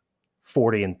 30th,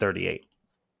 40-38.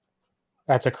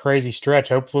 That's a crazy stretch.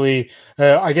 Hopefully,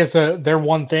 I guess their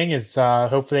one thing is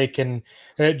hopefully they can.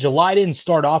 July didn't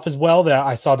start off as well.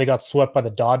 I saw they got swept by the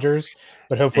Dodgers,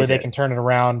 but hopefully they can turn it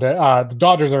around. The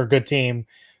Dodgers are a good team,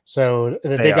 so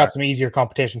they've got some easier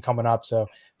competition coming up, so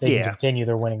they can continue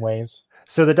their winning ways.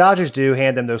 So the Dodgers do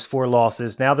hand them those 4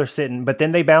 losses. Now they're sitting, but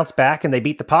then they bounce back and they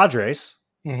beat the Padres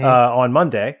on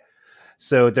Monday.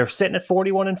 So they're sitting at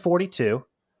 41-42,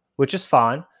 which is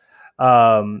fine.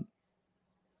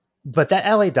 But that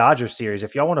LA Dodgers series,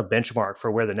 if y'all want a benchmark for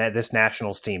where this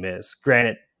Nationals team is,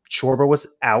 granted, Schwarber was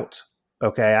out.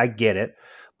 Okay, I get it.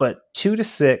 But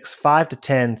 2-6,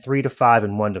 5-10, 3-5,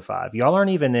 and 1-5. Y'all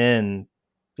aren't even in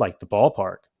like the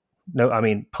ballpark. No, I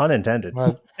mean, pun intended.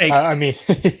 And y'all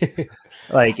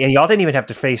didn't even have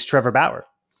to face Trevor Bauer.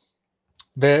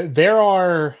 There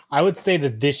are, I would say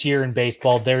that this year in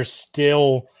baseball, there's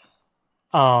still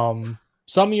some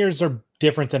years are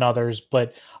different than others,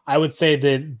 but I would say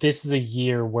that this is a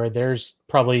year where there's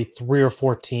probably 3 or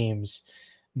 4 teams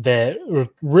that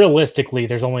realistically,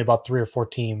 there's only about 3 or 4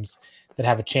 teams that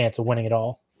have a chance of winning it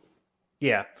all.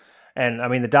 Yeah. And I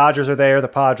mean, the Dodgers are there, the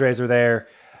Padres are there.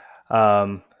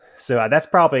 So that's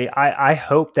probably, I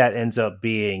hope that ends up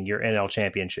being your NL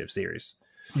Championship Series.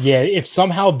 Yeah, if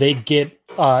somehow they get,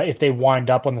 if they wind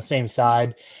up on the same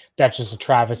side, that's just a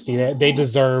travesty. They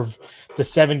deserve the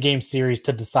 7-game series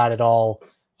to decide it all,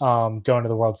 going to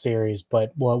the World Series,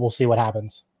 but we'll see what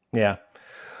happens. Yeah.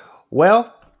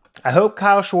 Well, I hope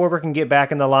Kyle Schwarber can get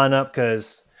back in the lineup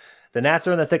because the Nats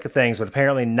are in the thick of things, but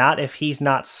apparently not if he's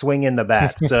not swinging the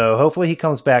bat. So hopefully he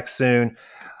comes back soon.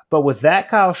 But with that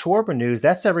Kyle Schwarber news,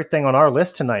 that's everything on our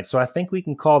list tonight. So I think we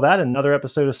can call that another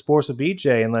episode of Sports with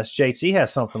BJ, unless JT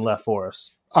has something left for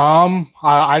us.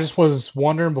 I just was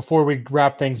wondering before we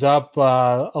wrap things up,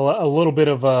 a little bit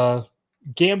of a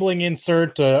gambling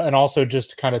insert, and also just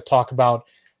to kind of talk about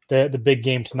the big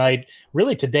game tonight.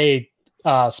 Really today,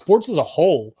 sports as a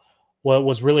whole, what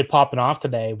was really popping off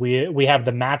today. We have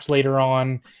the match later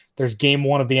on. There's game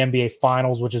 1 of the NBA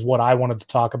Finals, which is what I wanted to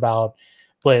talk about.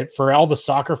 But for all the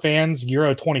soccer fans,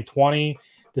 Euro 2020,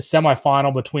 the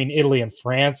semifinal between Italy and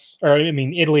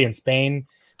Italy and Spain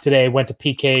today went to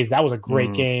PKs. That was a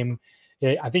great game.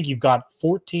 I think you've got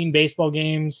 14 baseball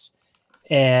games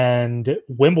and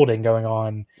Wimbledon going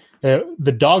on.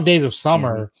 The dog days of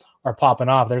summer are popping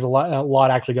off. There's a lot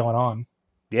actually going on.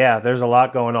 Yeah, there's a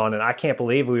lot going on. And I can't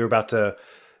believe we were about to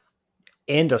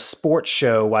end a sports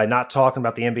show while not talking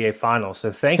about the NBA Finals.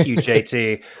 So thank you,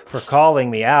 JT, for calling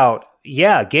me out.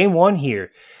 Yeah, game 1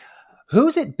 here.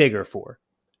 Who's it bigger for?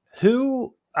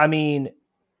 Does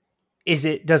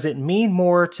it mean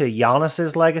more to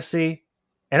Giannis's legacy?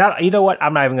 And you know what?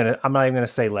 I'm not even gonna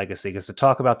say legacy because to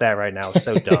talk about that right now is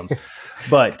so dumb.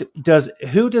 But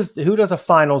who does a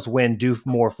finals win do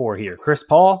more for here? Chris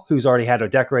Paul, who's already had a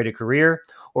decorated career,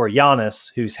 or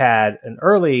Giannis, who's had an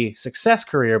early success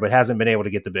career but hasn't been able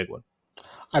to get the big one?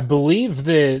 I believe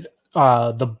that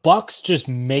the Bucks just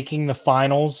making the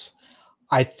finals,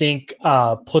 I think,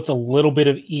 puts a little bit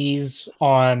of ease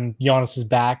on Giannis's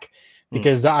back,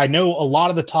 because I know a lot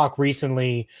of the talk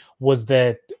recently was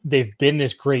that they've been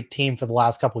this great team for the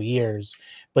last couple of years,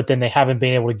 but then they haven't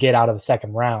been able to get out of the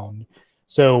second round.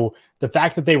 So the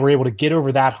fact that they were able to get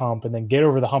over that hump and then get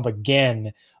over the hump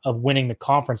again of winning the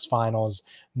conference finals,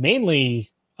 mainly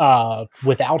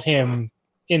without him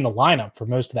in the lineup for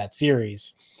most of that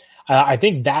series, I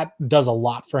think that does a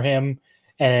lot for him.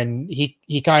 And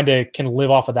he kind of can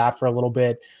live off of that for a little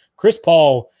bit. Chris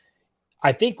Paul,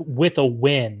 I think with a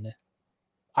win,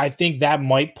 I think that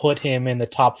might put him in the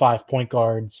top 5 point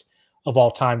guards of all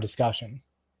time discussion.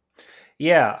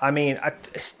 Yeah, I mean,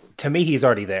 to me, he's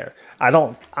already there. I'm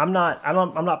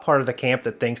not part of the camp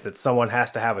that thinks that someone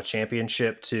has to have a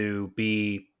championship to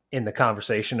be in the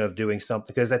conversation of doing something.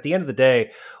 Because at the end of the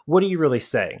day, what are you really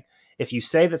saying? If you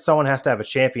say that someone has to have a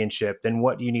championship, then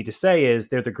what you need to say is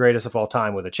they're the greatest of all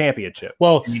time with a championship.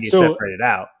 Well, you need to separate it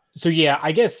out. So yeah,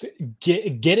 I guess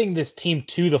getting this team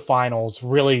to the finals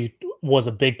really was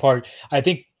a big part. I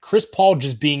think Chris Paul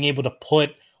just being able to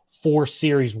put 4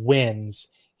 series wins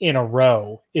in a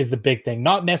row is the big thing.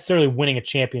 Not necessarily winning a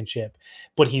championship,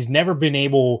 but he's never been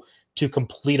able to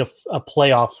complete a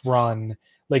playoff run.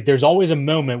 Like, there's always a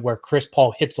moment where Chris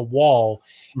Paul hits a wall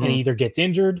and he either gets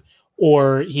injured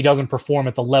or he doesn't perform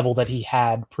at the level that he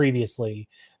had previously.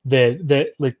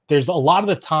 There's a lot of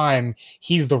the time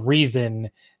he's the reason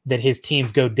that his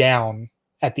teams go down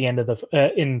at the end of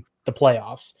the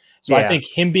playoffs. So I think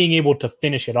him being able to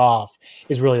finish it off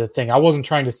is really the thing. I wasn't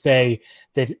trying to say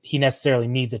that he necessarily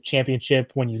needs a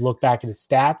championship when you look back at his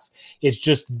stats. It's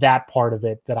just that part of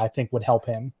it that I think would help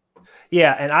him.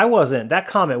 Yeah, and that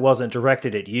comment wasn't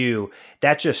directed at you.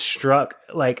 That just struck,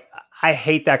 like, I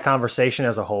hate that conversation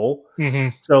as a whole.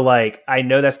 Mm-hmm. So, like, I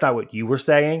know that's not what you were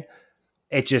saying.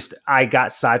 It just, I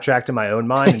got sidetracked in my own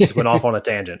mind and just went off on a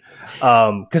tangent.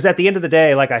 Because at the end of the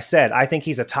day, like I said, I think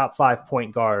he's a top 5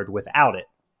 point guard without it.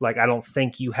 Like, I don't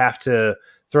think you have to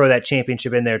throw that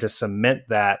championship in there to cement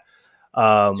that.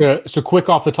 So quick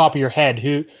off the top of your head,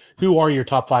 who are your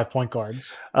top 5 point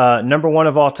guards? Number 1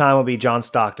 of all time will be John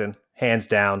Stockton, hands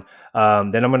down.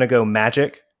 Then I'm going to go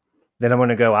Magic. Then I'm going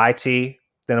to go IT.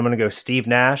 Then I'm going to go Steve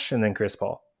Nash, and then Chris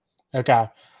Paul. Okay.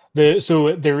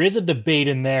 So there is a debate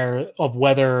in there of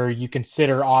whether you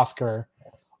consider Oscar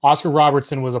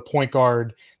Robertson was a point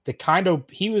guard that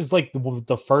he was like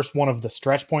the first one of the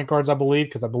stretch point guards, I believe,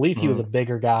 because I believe he was a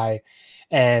bigger guy.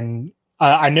 And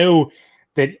I know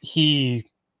that he's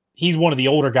one of the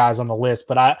older guys on the list,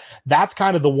 but that's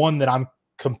kind of the one that I'm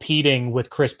competing with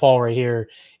Chris Paul right here,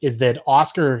 is that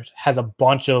Oscar has a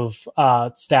bunch of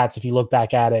stats, if you look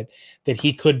back at it, that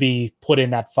he could be put in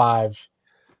that 5.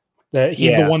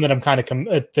 He's the one that I'm kind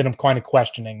of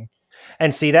questioning.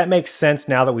 And see, that makes sense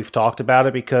now that we've talked about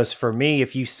it, because for me,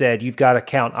 if you said you've got to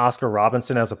count Oscar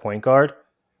Robinson as a point guard,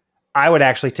 I would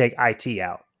actually take IT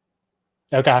out.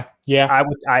 Okay. Yeah.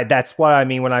 That's what I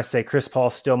mean when I say Chris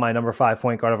Paul's still my number 5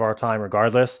 point guard of our time,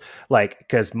 regardless. Like,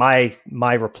 because my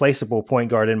replaceable point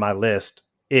guard in my list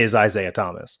is Isaiah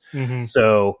Thomas. Mm-hmm.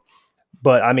 So,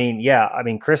 but I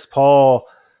mean, Chris Paul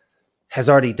has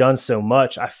already done so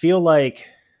much. I feel like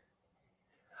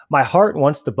my heart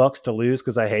wants the Bucks to lose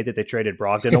because I hate that they traded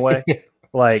Brogdon away.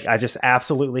 Like, I just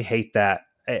absolutely hate that.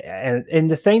 And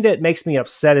the thing that makes me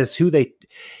upset is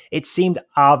it seemed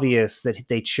obvious that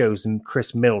they chose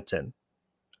Chris Middleton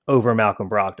over Malcolm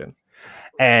Brogdon.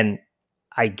 And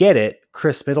I get it.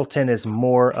 Chris Middleton is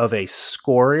more of a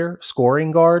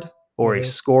scoring guard or a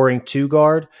scoring 2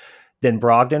 guard than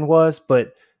Brogdon was.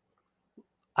 But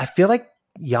I feel like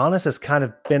Giannis has kind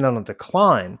of been on a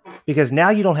decline because now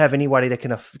you don't have anybody that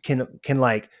can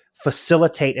like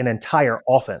facilitate an entire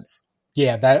offense.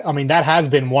 Yeah, that has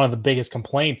been one of the biggest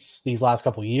complaints these last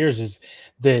couple of years, is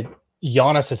that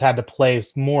Giannis has had to play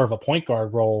more of a point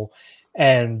guard role.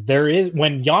 And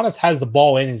when Giannis has the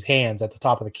ball in his hands at the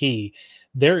top of the key,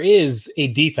 there is a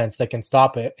defense that can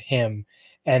stop him,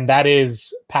 and that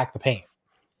is pack the paint.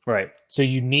 Right. So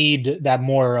you need that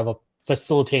more of a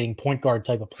facilitating point guard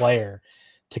type of player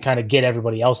to kind of get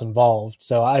everybody else involved.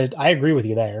 So I agree with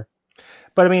you there.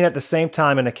 But I mean, at the same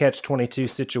time, in a catch-22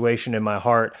 situation in my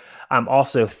heart, I'm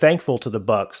also thankful to the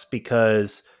Bucks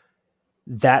because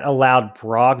that allowed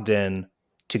Brogdon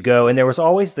to go. And there was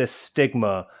always this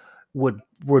stigma. Would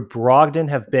Brogdon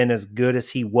have been as good as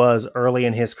he was early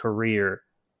in his career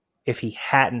if he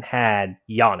hadn't had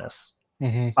Giannis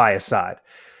by his side?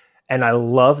 And I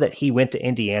love that he went to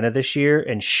Indiana this year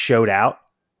and showed out.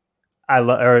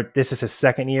 This is his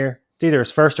second year. It's either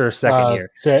his first or his second year.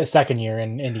 Second year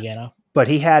in Indiana. But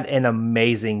he had an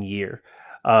amazing year.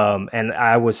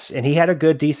 And he had a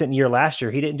good, decent year last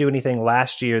year. He didn't do anything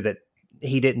last year that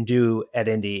he didn't do at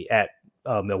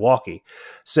Milwaukee.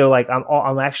 So like,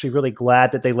 I'm actually really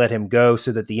glad that they let him go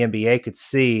so that the NBA could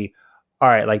see, all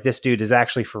right, like this dude is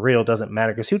actually for real. Doesn't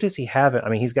matter. Cause who does he have? I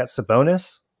mean, he's got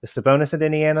Sabonis. Is Sabonis at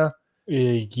Indiana?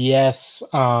 Yes.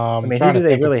 I mean, who do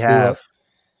they really have?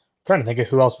 I'm trying to think of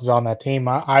who else is on that team.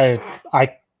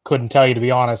 I couldn't tell you, to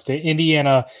be honest. The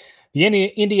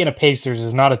Indiana Pacers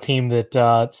is not a team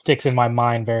that sticks in my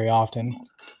mind very often.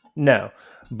 No,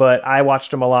 but I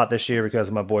watched them a lot this year because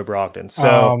of my boy Brogdon.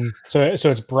 So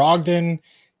it's Brogdon,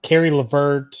 Kerry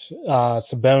LeVert,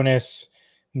 Sabonis,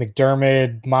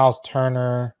 McDermott, Miles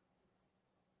Turner,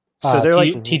 so they're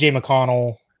like TJ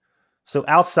McConnell. So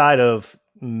outside of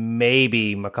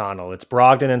maybe McConnell, it's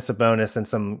Brogdon and Sabonis and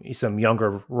some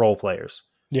younger role players.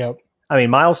 Yep. I mean,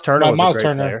 Miles Turner was a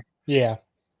great player.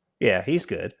 Yeah, he's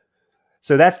good.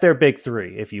 So that's their big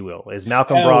 3, if you will, is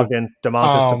Malcolm Brogdon,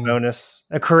 Domantas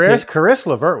Sabonis. Caris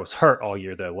LeVert was hurt all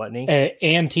year, though, wasn't he?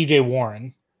 And TJ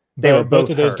Warren. They were both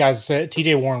of those hurt. guys.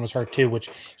 TJ Warren was hurt too, which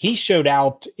he showed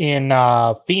out in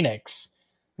Phoenix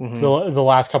the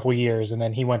last couple of years, and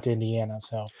then he went to Indiana.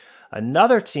 So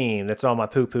another team that's on my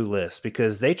poo-poo list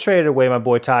because they traded away my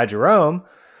boy Ty Jerome,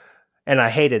 and I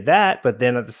hated that. But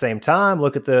then at the same time,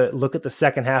 look at the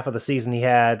second half of the season he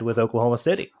had with Oklahoma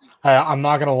City. I'm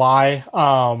not gonna lie.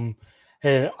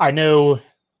 I know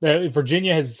that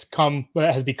Virginia has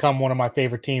become one of my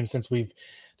favorite teams since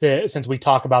we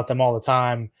talk about them all the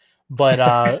time.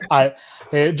 But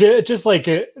just like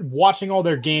watching all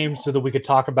their games so that we could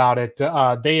talk about it.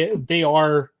 They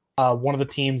are one of the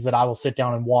teams that I will sit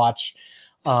down and watch,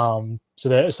 so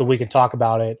we can talk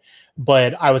about it.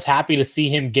 But I was happy to see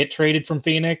him get traded from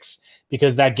Phoenix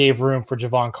because that gave room for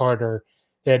Javon Carter.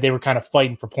 They were kind of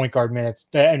fighting for point guard minutes,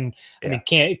 and I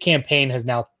mean, Campaign has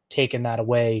now taken that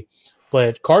away,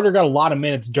 but Carter got a lot of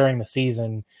minutes during the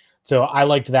season, so I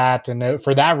liked that, and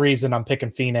for that reason, I'm picking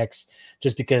Phoenix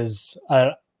just because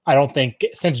I don't think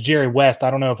since Jerry West,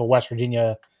 I don't know if a West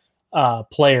Virginia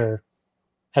player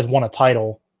has won a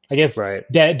title. I guess Right.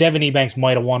 Devin Ebanks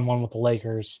might have won one with the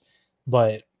Lakers,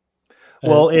 but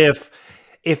well, if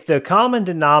the common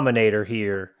denominator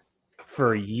here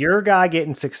for your guy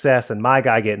getting success and my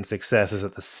guy getting success is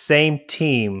that the same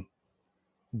team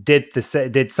did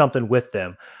something with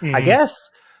them. mm-hmm.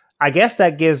 I guess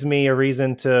that gives me a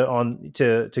reason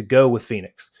to go with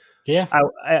Phoenix. Yeah.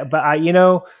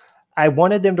 I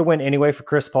wanted them to win anyway for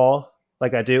Chris Paul,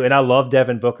 like I do, and I love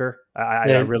Devin Booker.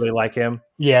 I really like him.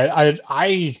 Yeah,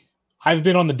 I've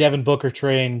been on the Devin Booker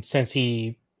train since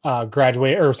he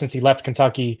graduated or since he left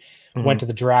Kentucky, went to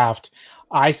the draft.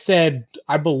 I said,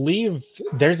 I believe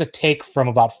there's a take from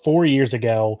about 4 years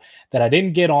ago that I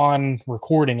didn't get on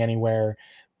recording anywhere,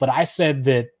 but I said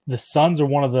that the Suns are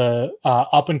one of the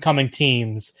up and coming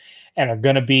teams and are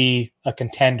going to be a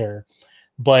contender.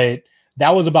 But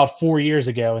that was about 4 years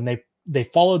ago, and they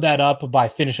followed that up by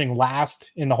finishing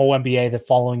last in the whole NBA the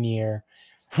following year.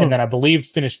 And then I believe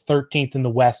finished 13th in the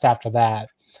West after that.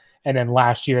 And then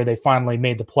last year they finally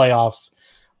made the playoffs,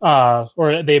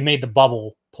 or they made the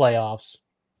bubble playoffs.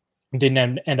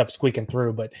 Didn't end up squeaking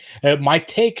through, but my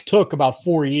take took about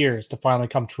 4 years to finally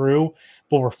come true,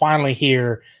 but we're finally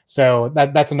here. So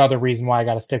that's another reason why I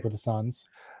got to stick with the Suns.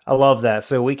 I love that.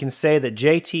 So we can say that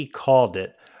JT called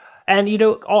it. And,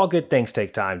 all good things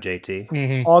take time, JT.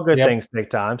 Mm-hmm. All good things take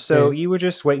time. So you were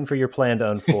just waiting for your plan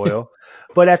to unfoil.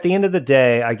 But at the end of the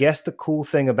day, I guess the cool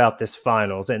thing about this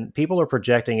finals, and people are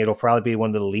projecting it'll probably be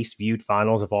one of the least viewed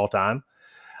finals of all time.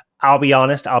 I'll be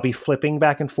honest, I'll be flipping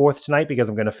back and forth tonight because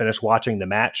I'm going to finish watching the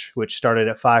match, which started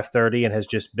at 5:30 and has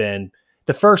just been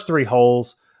the first 3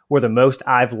 holes were the most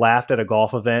I've laughed at a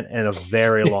golf event in a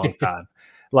very long time.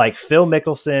 Like Phil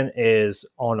Mickelson is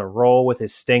on a roll with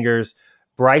his stingers.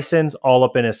 Bryson's all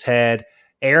up in his head.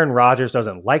 Aaron Rodgers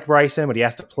doesn't like Bryson, but he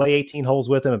has to play 18 holes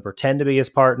with him and pretend to be his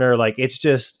partner. Like, it's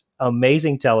just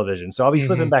amazing television. So I'll be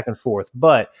flipping back and forth.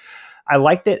 But I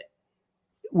like that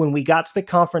when we got to the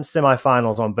conference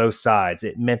semifinals on both sides,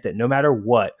 it meant that no matter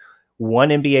what, one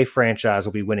NBA franchise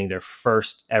will be winning their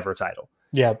first ever title.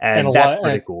 Yeah. And that's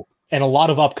pretty cool. And a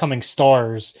lot of upcoming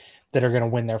stars that are going to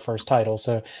win their first title.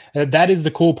 So that is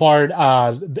the cool part.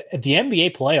 The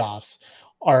NBA playoffs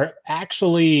are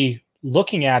actually,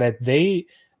 looking at it,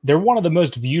 they're one of the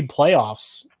most viewed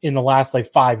playoffs in the last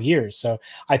 5 years. So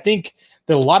I think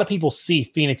that a lot of people see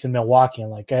Phoenix and Milwaukee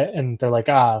and they're like,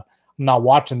 I'm not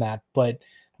watching that. But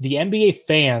the NBA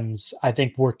fans, I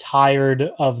think, were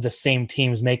tired of the same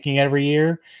teams making it every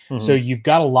year. So you've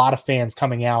got a lot of fans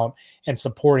coming out and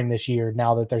supporting this year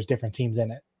now that there's different teams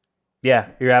in it. Yeah,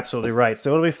 you're absolutely right.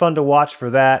 So it'll be fun to watch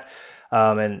for that.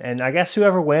 And I guess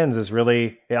whoever wins is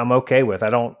really, I'm okay with. I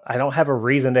don't have a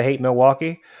reason to hate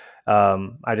Milwaukee.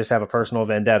 I just have a personal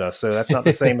vendetta. So that's not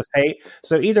the same as hate.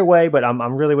 So either way, but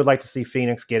I'm really would like to see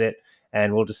Phoenix get it,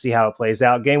 and we'll just see how it plays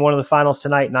out. Game 1 of the finals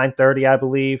tonight, 9:30, I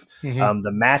believe.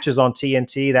 The match is on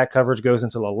TNT. That coverage goes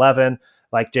until 11.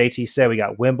 Like JT said, we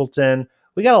got Wimbledon.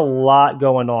 We got a lot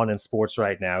going on in sports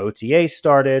right now. OTA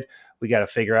started. We got to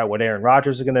figure out what Aaron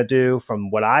Rodgers is going to do.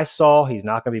 From what I saw, he's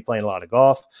not going to be playing a lot of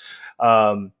golf.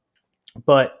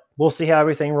 But we'll see how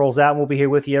everything rolls out, and we'll be here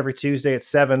with you every Tuesday at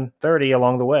 7:30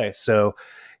 along the way. So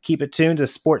keep it tuned to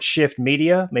Sports Shift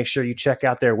Media. Make sure you check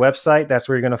out their website. That's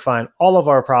where you're going to find all of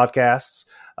our podcasts.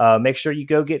 Make sure you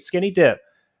go get Skinny Dip.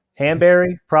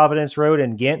 Hanbury, Providence Road,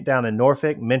 and Ghent down in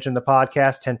Norfolk. Mention the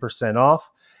podcast, 10%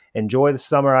 off. Enjoy the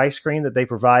summer ice cream that they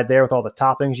provide there with all the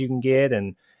toppings you can get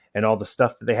and all the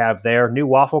stuff that they have there. New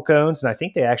waffle cones. And I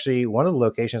think they actually, one of the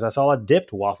locations I saw a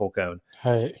dipped waffle cone.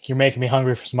 You're making me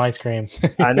hungry for some ice cream.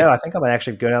 I know. I think I might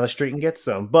actually go down the street and get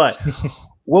some, but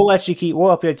we'll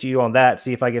update you on that.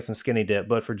 See if I get some Skinny Dip.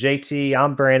 But for JT,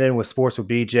 I'm Brandon with Sports with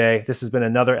BJ. This has been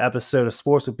another episode of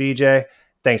Sports with BJ.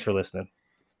 Thanks for listening.